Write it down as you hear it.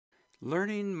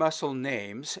Learning muscle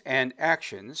names and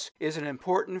actions is an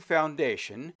important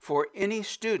foundation for any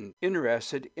student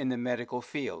interested in the medical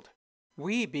field.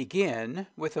 We begin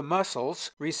with the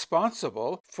muscles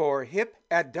responsible for hip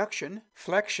adduction,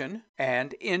 flexion,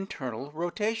 and internal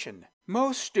rotation.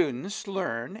 Most students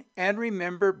learn and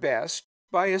remember best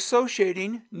by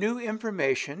associating new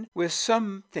information with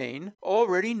something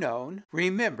already known,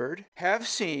 remembered, have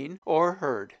seen, or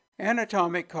heard.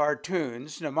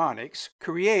 AnatomicCartoons mnemonics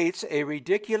creates a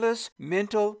ridiculous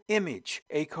mental image,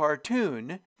 a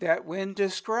cartoon that when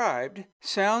described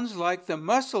sounds like the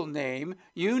muscle name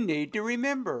you need to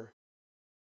remember.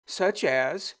 Such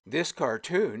as this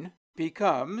cartoon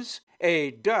becomes a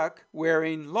duck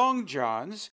wearing long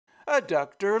johns,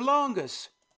 adductor longus.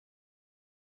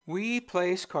 We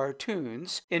place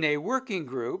cartoons in a working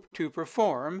group to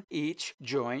perform each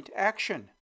joint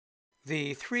action.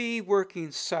 The 3 working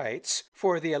sites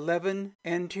for the 11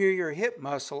 anterior hip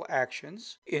muscle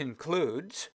actions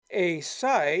includes a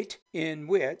site in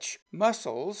which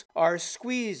muscles are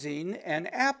squeezing an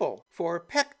apple for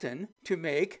pectin to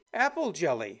make apple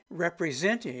jelly,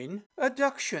 representing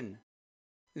adduction.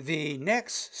 The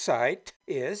next site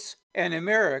is an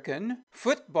American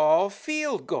football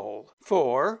field goal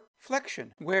for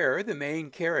flexion, where the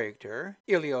main character,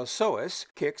 Iliopsoas,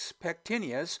 kicks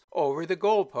Pectineus over the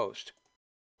goalpost.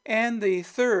 And the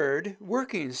 3rd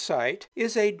working site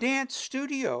is a dance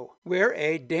studio, where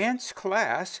a dance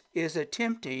class is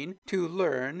attempting to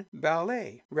learn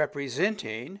ballet,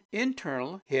 representing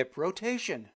internal hip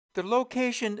rotation. The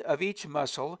location of each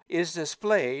muscle is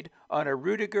displayed on a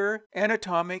rudiger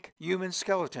anatomic human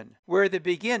skeleton, where the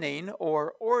beginning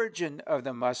or origin of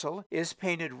the muscle is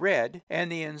painted red and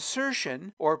the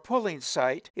insertion or pulling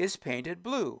site is painted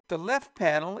blue. The left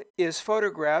panel is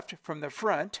photographed from the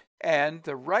front and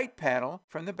the right panel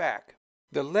from the back.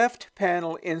 The left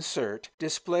panel insert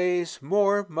displays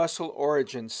more muscle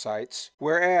origin sites,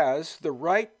 whereas the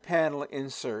right panel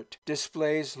insert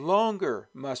displays longer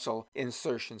muscle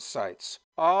insertion sites.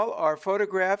 All are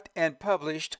photographed and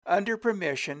published under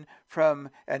permission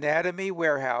from Anatomy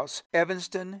Warehouse,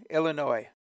 Evanston, Illinois.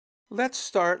 Let's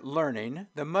start learning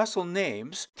the muscle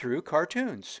names through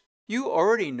cartoons. You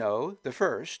already know the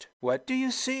first. What do you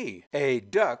see? A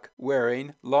duck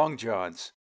wearing long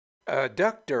johns.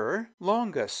 Adductor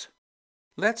longus.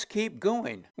 Let's keep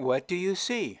going. What do you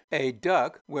see? A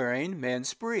duck wearing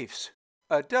men's briefs.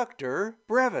 Adductor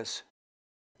brevis.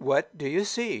 What do you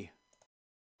see?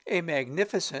 A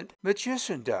magnificent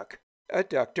magician duck.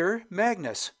 Adductor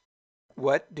magnus.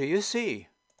 What do you see?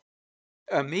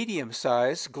 A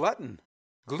medium-sized glutton.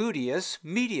 Gluteus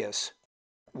medius.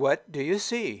 What do you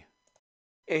see?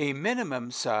 A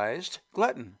minimum-sized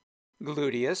glutton.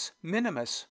 Gluteus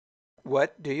minimus.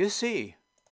 What do you see?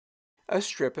 A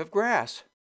strip of grass.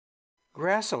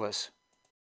 Gracilis.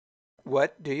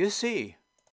 What do you see?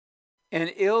 An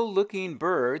ill-looking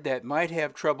bird that might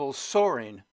have trouble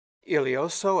soaring.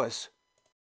 Iliopsoas.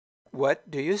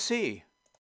 What do you see?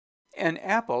 An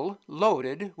apple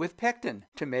loaded with pectin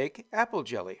to make apple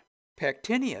jelly.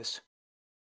 Pectineus.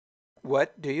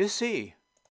 What do you see?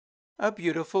 A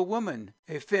beautiful woman,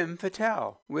 a femme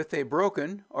fatale, with a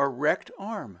broken or wrecked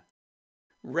arm.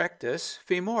 Rectus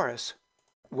femoris.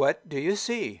 What do you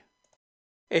see?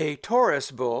 A Taurus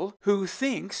bull who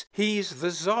thinks he's the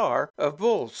czar of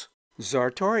bulls.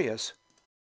 Sartorius.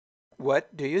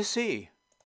 What do you see?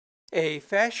 A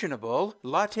fashionable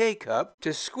latte cup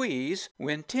to squeeze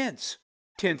when tense.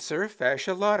 Tensor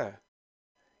fasciolata.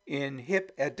 In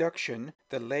hip adduction,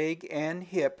 the leg and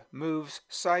hip moves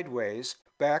sideways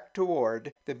back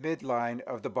toward the midline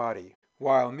of the body.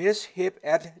 While Miss Hip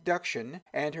Adduction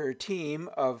and her team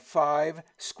of 5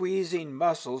 squeezing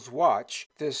muscles watch,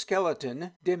 the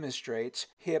skeleton demonstrates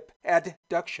hip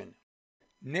adduction.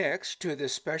 Next to the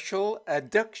special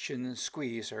adduction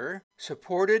squeezer,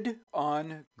 supported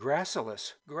on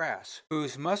gracilis, grass,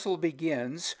 whose muscle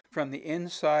begins from the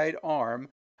inside arm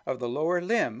of the lower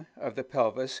limb of the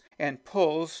pelvis and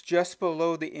pulls just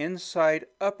below the inside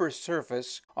upper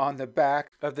surface on the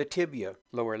back of the tibia,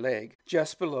 lower leg,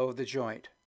 just below the joint.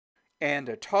 And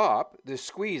atop the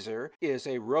squeezer is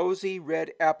a rosy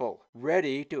red apple,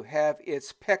 ready to have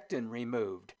its pectin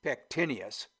removed,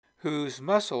 Pectineus, whose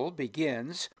muscle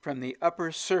begins from the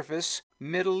upper surface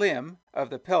middle limb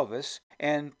of the pelvis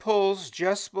and pulls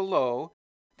just below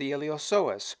the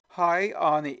iliopsoas, high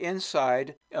on the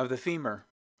inside of the femur.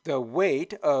 The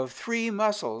weight of 3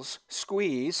 muscles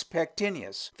squeeze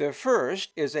Pectineus. The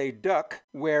first is a duck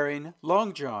wearing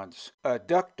long johns,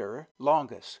 adductor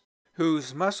longus,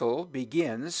 whose muscle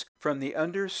begins from the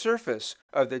under surface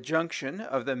of the junction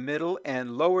of the middle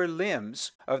and lower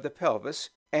limbs of the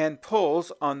pelvis and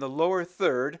pulls on the lower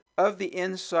third of the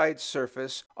inside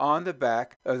surface on the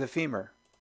back of the femur.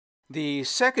 The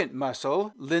second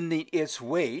muscle lending its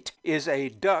weight is a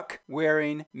duck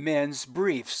wearing men's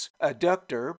briefs,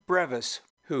 adductor brevis,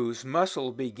 whose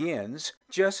muscle begins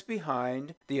just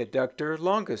behind the adductor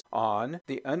longus on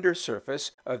the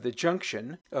undersurface of the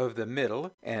junction of the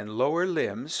middle and lower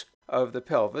limbs of the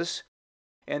pelvis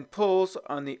and pulls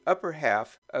on the upper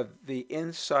half of the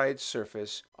inside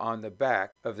surface on the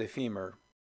back of the femur.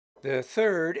 The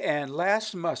third and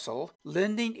last muscle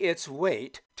lending its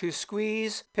weight to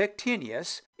squeeze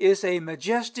Pectineus is a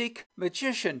majestic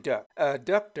magician duck,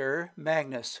 adductor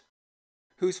magnus,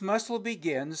 whose muscle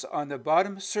begins on the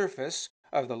bottom surface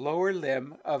of the lower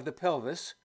limb of the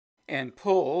pelvis and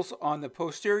pulls on the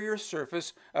posterior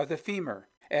surface of the femur,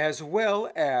 as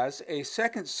well as a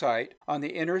second site on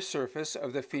the inner surface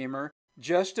of the femur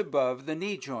just above the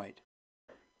knee joint.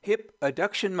 Hip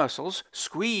adduction muscles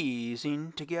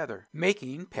squeezing together,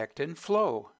 making pectin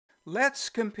flow. Let's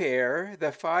compare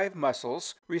the 5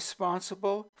 muscles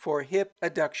responsible for hip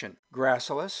adduction: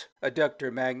 gracilis,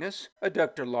 adductor magnus,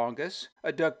 adductor longus,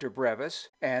 adductor brevis,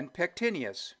 and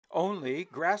pectineus. Only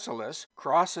gracilis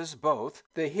crosses both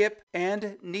the hip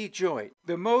and knee joint.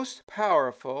 The most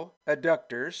powerful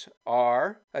adductors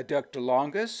are adductor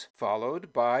longus,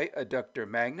 followed by adductor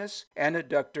magnus and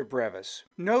adductor brevis.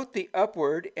 Note the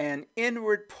upward and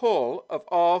inward pull of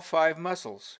all 5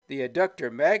 muscles. The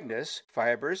adductor magnus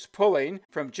fibers pulling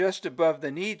from just above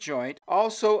the knee joint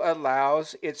also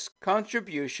allows its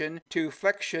contribution to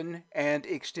flexion and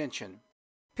extension.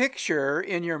 Picture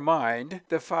in your mind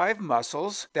the 5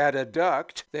 muscles that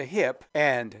adduct the hip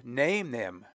and name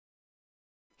them.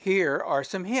 Here are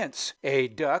some hints: a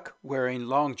duck wearing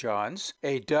long johns,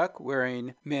 a duck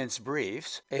wearing men's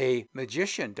briefs, a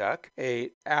magician duck, an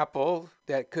apple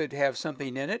that could have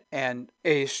something in it, and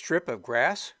a strip of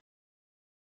grass.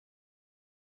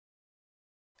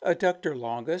 Adductor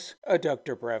longus,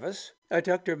 adductor brevis,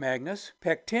 adductor magnus,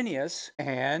 pectineus,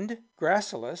 and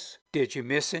gracilis. Did you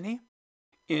miss any?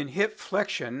 In hip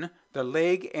flexion, the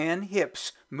leg and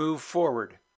hips move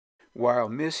forward, while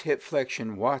Miss Hip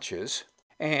Flexion watches,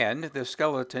 and the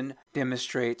skeleton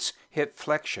demonstrates hip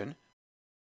flexion.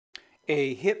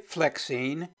 A hip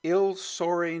flexing,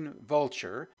 ill-soaring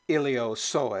vulture,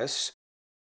 Iliosous,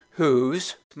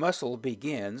 whose muscle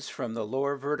begins from the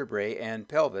lower vertebrae and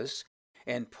pelvis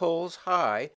and pulls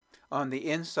high on the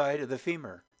inside of the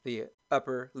femur, the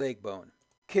upper leg bone,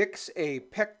 kicks a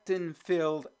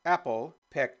pectin-filled apple,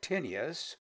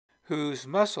 Pectineus, whose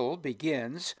muscle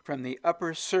begins from the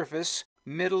upper surface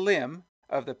middle limb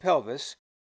of the pelvis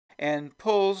and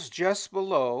pulls just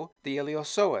below the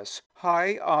Iliosous,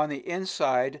 high on the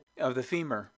inside of the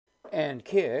femur, and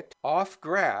kicked off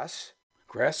grass,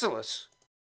 gracilis,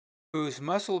 whose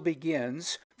muscle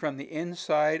begins from the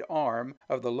inside arm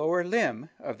of the lower limb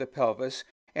of the pelvis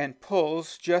and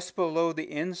pulls just below the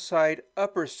inside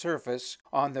upper surface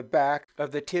on the back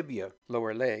of the tibia,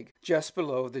 lower leg, just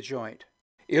below the joint.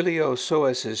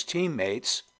 Iliosous's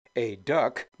teammates, a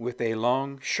duck with a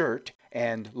long shirt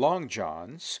and long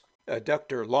johns,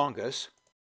 adductor longus,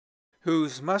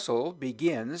 whose muscle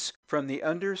begins from the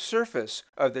under surface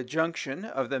of the junction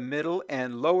of the middle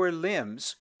and lower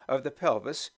limbs of the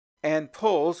pelvis and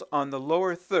pulls on the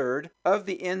lower third of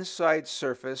the inside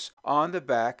surface on the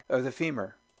back of the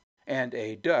femur, and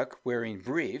a duck wearing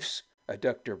briefs,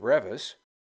 adductor brevis,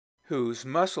 whose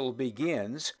muscle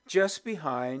begins just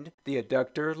behind the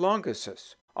adductor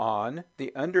longus on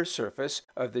the undersurface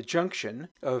of the junction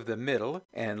of the middle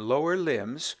and lower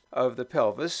limbs of the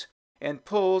pelvis and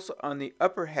pulls on the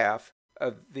upper half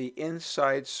of the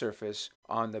inside surface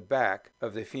on the back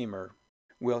of the femur,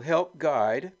 will help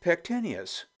guide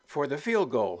Pectineus for the field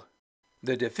goal.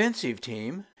 The defensive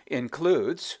team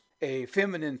includes a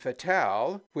feminine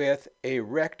fatale with a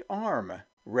rect arm,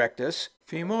 rectus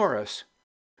femoris,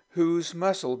 whose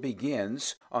muscle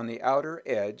begins on the outer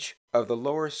edge of the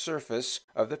lower surface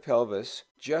of the pelvis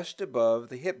just above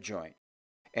the hip joint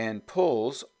and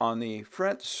pulls on the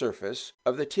front surface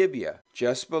of the tibia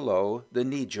just below the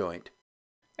knee joint.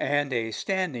 And a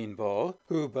standing bull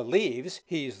who believes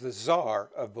he's the czar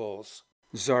of bulls,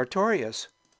 Sartorius,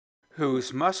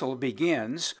 whose muscle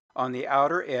begins on the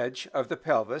outer edge of the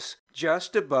pelvis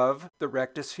just above the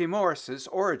rectus femoris's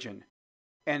origin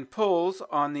and pulls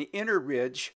on the inner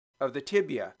ridge of the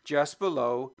tibia just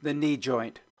below the knee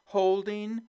joint,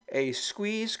 holding a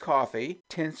squeeze coffee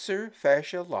tensor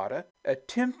fascia lata,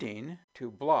 attempting to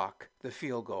block the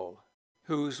field goal,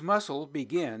 whose muscle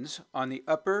begins on the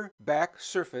upper back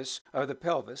surface of the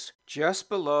pelvis just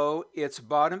below its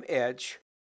bottom edge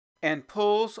and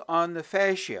pulls on the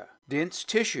fascia, dense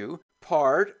tissue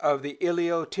part of the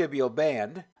iliotibial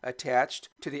band attached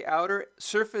to the outer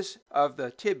surface of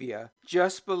the tibia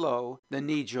just below the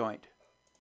knee joint.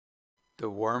 The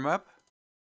warm-up,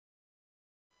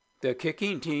 the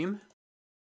kicking team,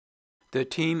 the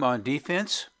team on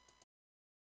defense,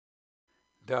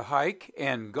 the hike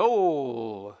and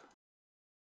goal.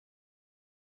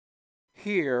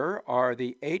 Here are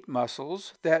the 8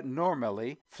 muscles that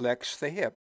normally flex the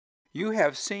hip. You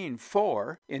have seen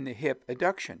 4 in the hip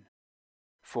adduction.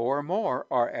 4 more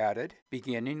are added,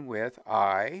 beginning with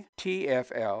I,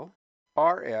 TFL,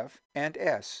 RF, and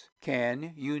S.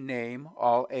 Can you name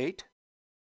all 8?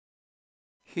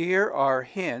 Here are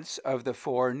hints of the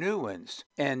 4 new ones: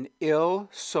 an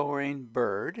ill-soaring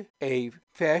bird, a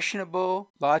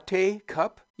fashionable latte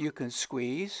cup you can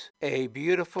squeeze, a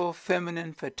beautiful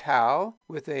feminine fatale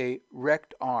with a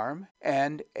wrecked arm,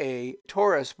 and a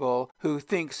Taurus bull who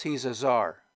thinks he's a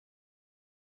czar.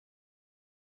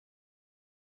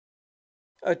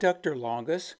 Adductor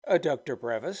longus, adductor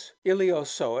brevis,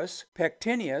 iliopsoas,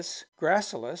 pectineus,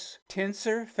 gracilis,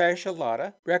 tensor fascia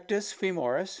lata, rectus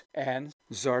femoris, and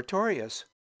sartorius.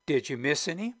 Did you miss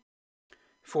any?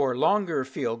 For longer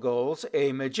field goals,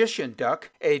 a magician duck,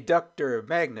 ADductor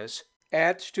magnus,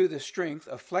 adds to the strength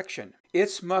of flexion.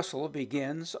 Its muscle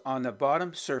begins on the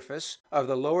bottom surface of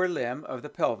the lower limb of the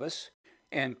pelvis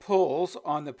and pulls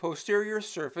on the posterior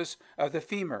surface of the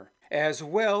femur, as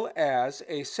well as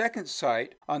a second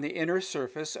site on the inner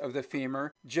surface of the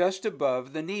femur just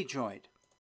above the knee joint.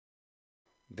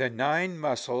 The 9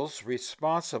 muscles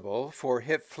responsible for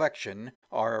hip flexion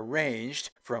are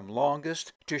arranged from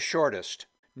longest to shortest.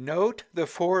 Note the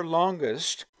 4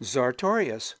 longest,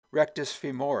 sartorius, rectus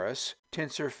femoris,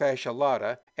 tensor fascia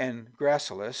lata, and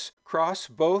gracilis, cross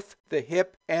both the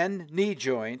hip and knee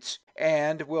joints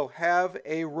and will have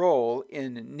a role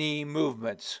in knee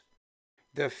movements.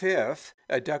 The 5th,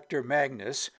 adductor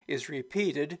magnus, is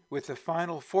repeated with the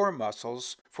final 4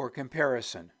 muscles for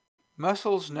comparison.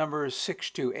 Muscles numbers 6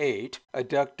 to 8,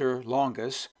 adductor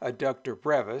longus, adductor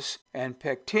brevis, and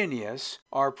pectineus,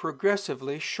 are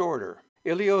progressively shorter.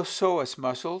 Iliopsoas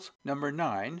muscles, number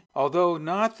 9, although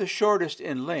not the shortest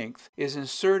in length, is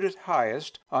inserted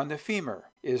highest on the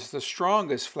femur, is the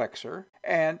strongest flexor,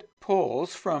 and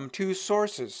pulls from 2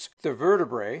 sources, the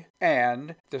vertebrae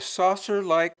and the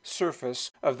saucer-like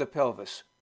surface of the pelvis.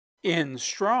 In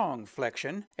strong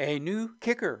flexion, a new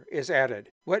kicker is added.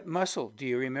 What muscle do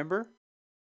you remember?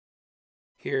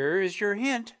 Here is your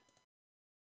hint.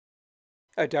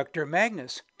 Adductor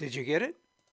magnus. Did you get it?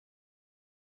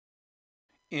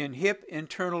 In hip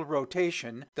internal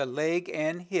rotation, the leg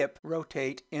and hip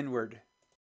rotate inward.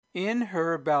 In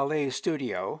her ballet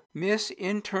studio, Miss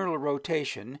Internal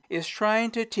Rotation is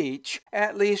trying to teach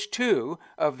at least 2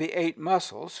 of the 8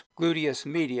 muscles, gluteus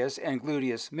medius and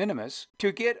gluteus minimus,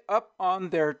 to get up on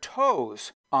their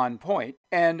toes on point,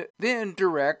 and then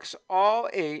directs all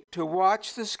 8 to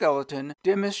watch the skeleton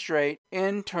demonstrate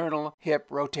internal hip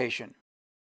rotation.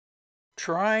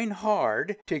 Trying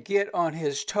hard to get on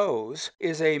his toes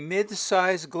is a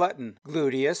mid-sized glutton,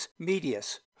 gluteus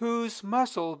medius, whose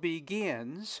muscle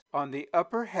begins on the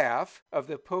upper half of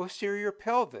the posterior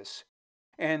pelvis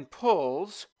and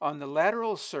pulls on the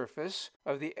lateral surface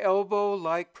of the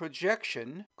elbow-like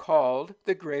projection called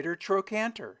the greater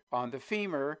trochanter on the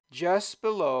femur just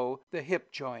below the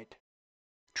hip joint.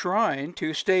 Trying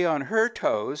to stay on her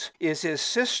toes is his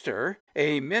sister,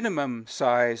 a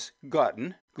minimum-size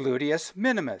glutton, gluteus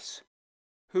minimus,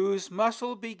 whose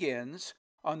muscle begins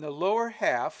on the lower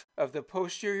half of the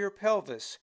posterior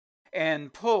pelvis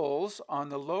and pulls on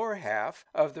the lower half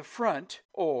of the front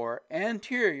or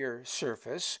anterior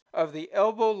surface of the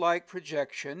elbow-like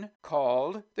projection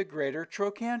called the greater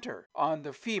trochanter on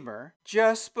the femur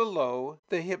just below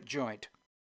the hip joint.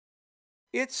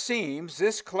 It seems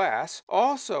this class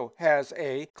also has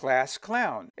a class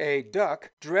clown, a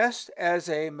duck dressed as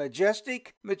a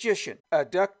majestic magician,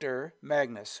 adductor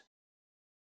magnus,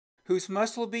 whose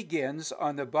muscle begins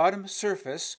on the bottom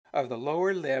surface of the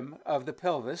lower limb of the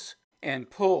pelvis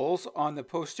and pulls on the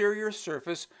posterior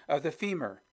surface of the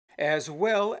femur, as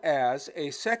well as a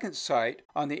second site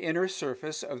on the inner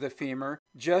surface of the femur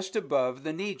just above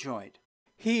the knee joint.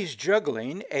 He's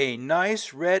juggling a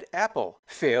nice red apple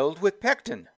filled with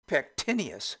pectin,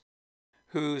 Pectineus,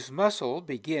 whose muscle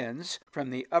begins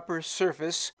from the upper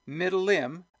surface middle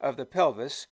limb of the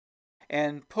pelvis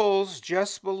and pulls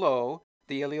just below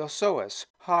the iliopsoas,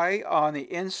 high on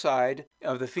the inside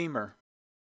of the femur.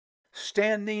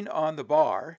 Standing on the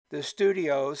bar, the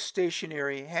studio's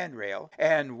stationary handrail,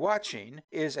 and watching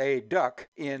is a duck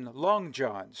in long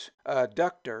johns,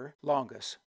 adductor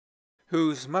longus,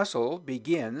 whose muscle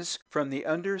begins from the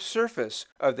under surface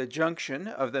of the junction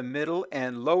of the middle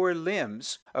and lower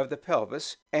limbs of the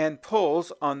pelvis and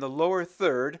pulls on the lower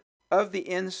third of the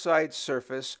inside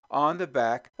surface on the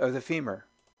back of the femur.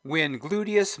 When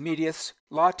gluteus medius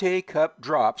latte cup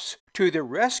drops, to the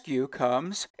rescue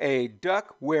comes a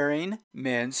duck-wearing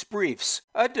men's briefs,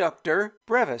 adductor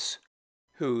brevis,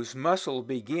 whose muscle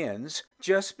begins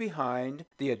just behind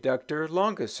the adductor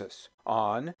longus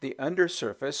on the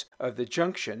undersurface of the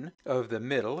junction of the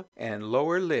middle and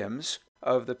lower limbs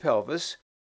of the pelvis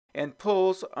and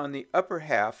pulls on the upper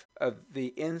half of the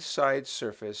inside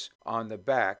surface on the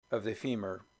back of the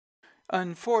femur.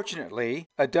 Unfortunately,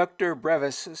 adductor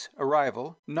brevis's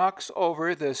arrival knocks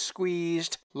over the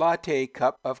squeezed latte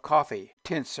cup of coffee,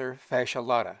 tensor fascia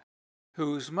lata,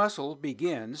 whose muscle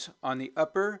begins on the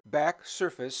upper back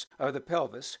surface of the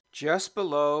pelvis just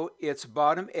below its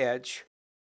bottom edge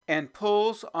and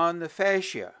pulls on the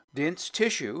fascia, dense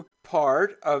tissue,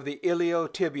 part of the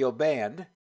iliotibial band,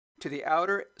 to the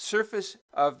outer surface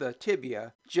of the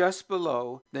tibia just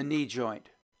below the knee joint.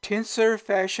 Tensor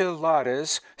fascia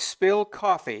lata's spilled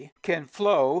coffee can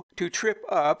flow to trip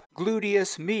up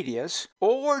gluteus medius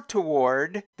or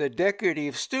toward the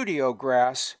decorative studio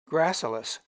grass,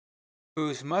 gracilis,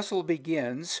 whose muscle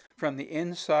begins from the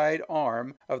inside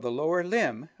arm of the lower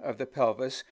limb of the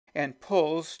pelvis and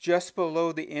pulls just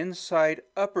below the inside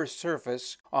upper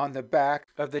surface on the back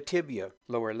of the tibia,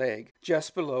 lower leg,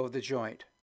 just below the joint.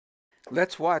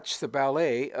 Let's watch the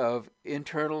ballet of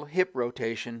internal hip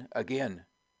rotation again.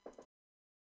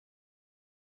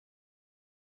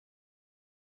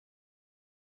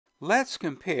 Let's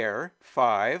compare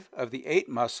 5 of the 8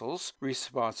 muscles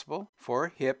responsible for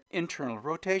hip internal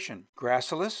rotation: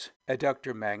 gracilis,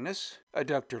 adductor magnus,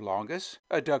 adductor longus,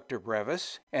 adductor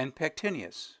brevis, and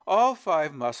pectineus. All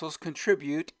 5 muscles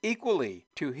contribute equally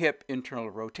to hip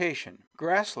internal rotation.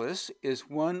 Gracilis is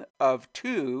one of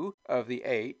 2 of the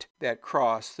 8 that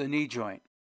cross the knee joint.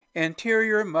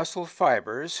 Anterior muscle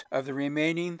fibers of the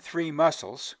remaining 3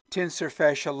 muscles, tensor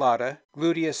fascia lata,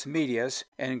 gluteus medius,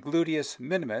 and gluteus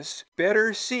minimus,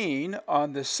 better seen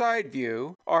on the side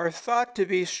view, are thought to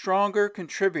be stronger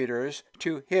contributors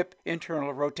to hip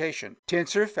internal rotation.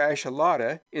 Tensor fascia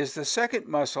lata is the second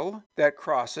muscle that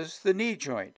crosses the knee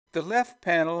joint. The left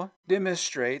panel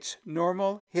demonstrates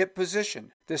normal hip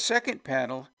position. The second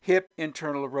panel, hip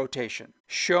internal rotation,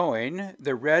 showing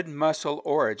the red muscle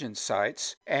origin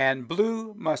sites and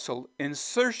blue muscle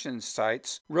insertion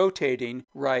sites rotating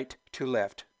right to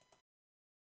left.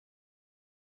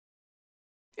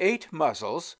 8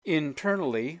 muscles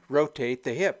internally rotate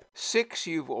the hip. 6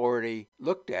 you've already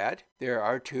looked at. There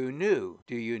are 2 new.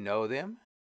 Do you know them?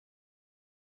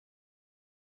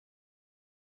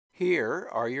 Here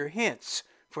are your hints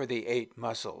for the 8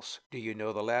 muscles. Do you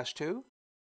know the last 2?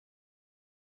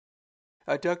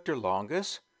 Adductor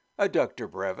longus, adductor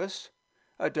brevis,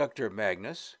 adductor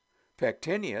magnus,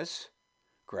 pectineus,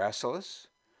 gracilis,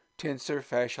 tensor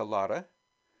fascia lata,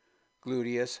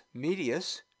 gluteus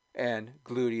medius, and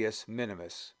gluteus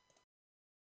minimus.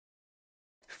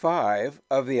 5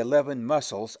 of the 11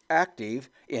 muscles active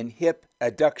in hip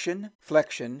adduction,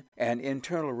 flexion, and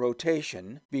internal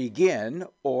rotation begin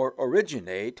or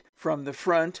originate from the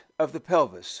front of the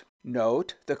pelvis.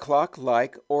 Note the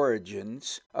clock-like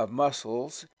origins of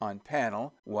muscles on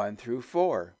panel 1 through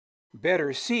 4,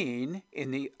 better seen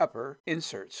in the upper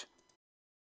inserts.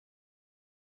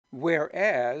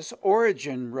 Whereas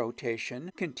origin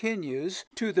rotation continues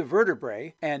to the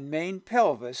vertebrae and main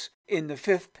pelvis in the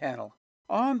 5th panel.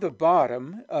 On the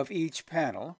bottom of each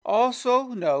panel, also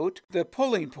note the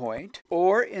pulling point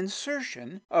or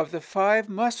insertion of the 5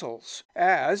 muscles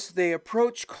as they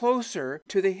approach closer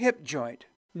to the hip joint.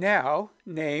 Now,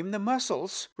 name the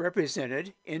muscles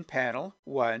represented in panel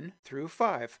 1 through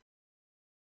 5.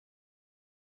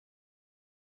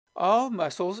 All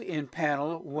muscles in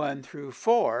panel 1 through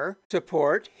 4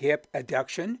 support hip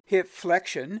adduction, hip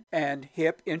flexion, and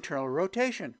hip internal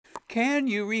rotation. Can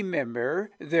you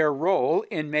remember their role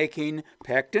in making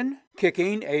pectin,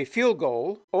 kicking a field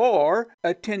goal, or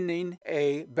attending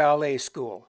a ballet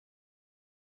school?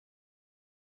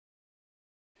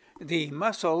 The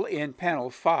muscle in panel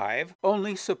 5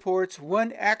 only supports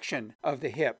one action of the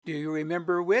hip. Do you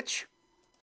remember which?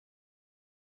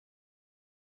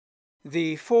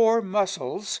 The 4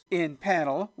 muscles in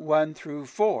panel 1 through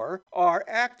 4 are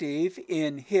active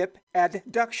in hip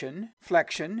adduction,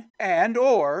 flexion,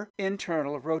 and/or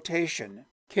internal rotation.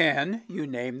 Can you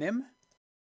name them?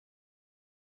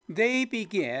 They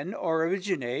begin or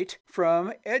originate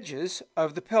from edges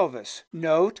of the pelvis.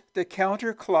 Note the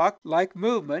counterclock-like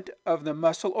movement of the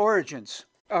muscle origins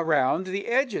around the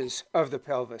edges of the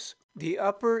pelvis. The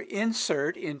upper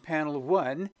insert in panel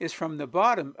 1 is from the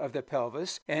bottom of the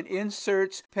pelvis, and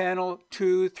inserts panel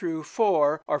 2 through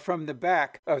 4 are from the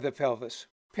back of the pelvis.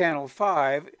 Panel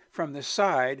 5 from the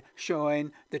side,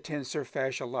 showing the tensor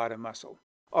fasciae lata muscle.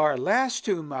 Our last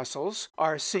two muscles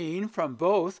are seen from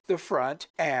both the front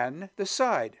and the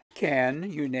side.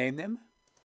 Can you name them?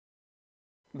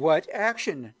 What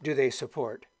action do they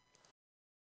support?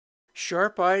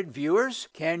 Sharp-eyed viewers,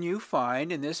 can you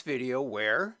find in this video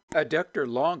where adductor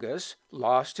longus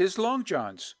lost his long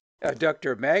johns,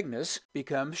 adductor magnus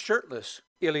becomes shirtless,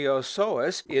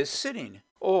 iliopsoas is sitting,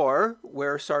 or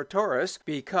where sartorius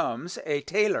becomes a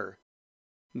tailor?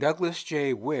 Douglas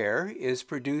J. Ware is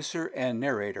producer and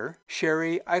narrator,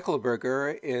 Sherry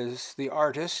Eichelberger is the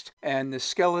artist, and the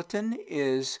skeleton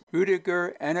is Rudiger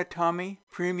Anatomy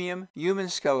Premium Human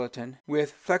Skeleton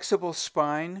with flexible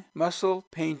spine, muscle,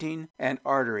 painting, and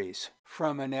arteries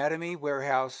from Anatomy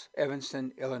Warehouse,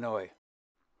 Evanston, Illinois.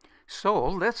 So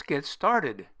let's get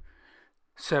started.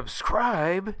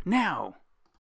 Subscribe now.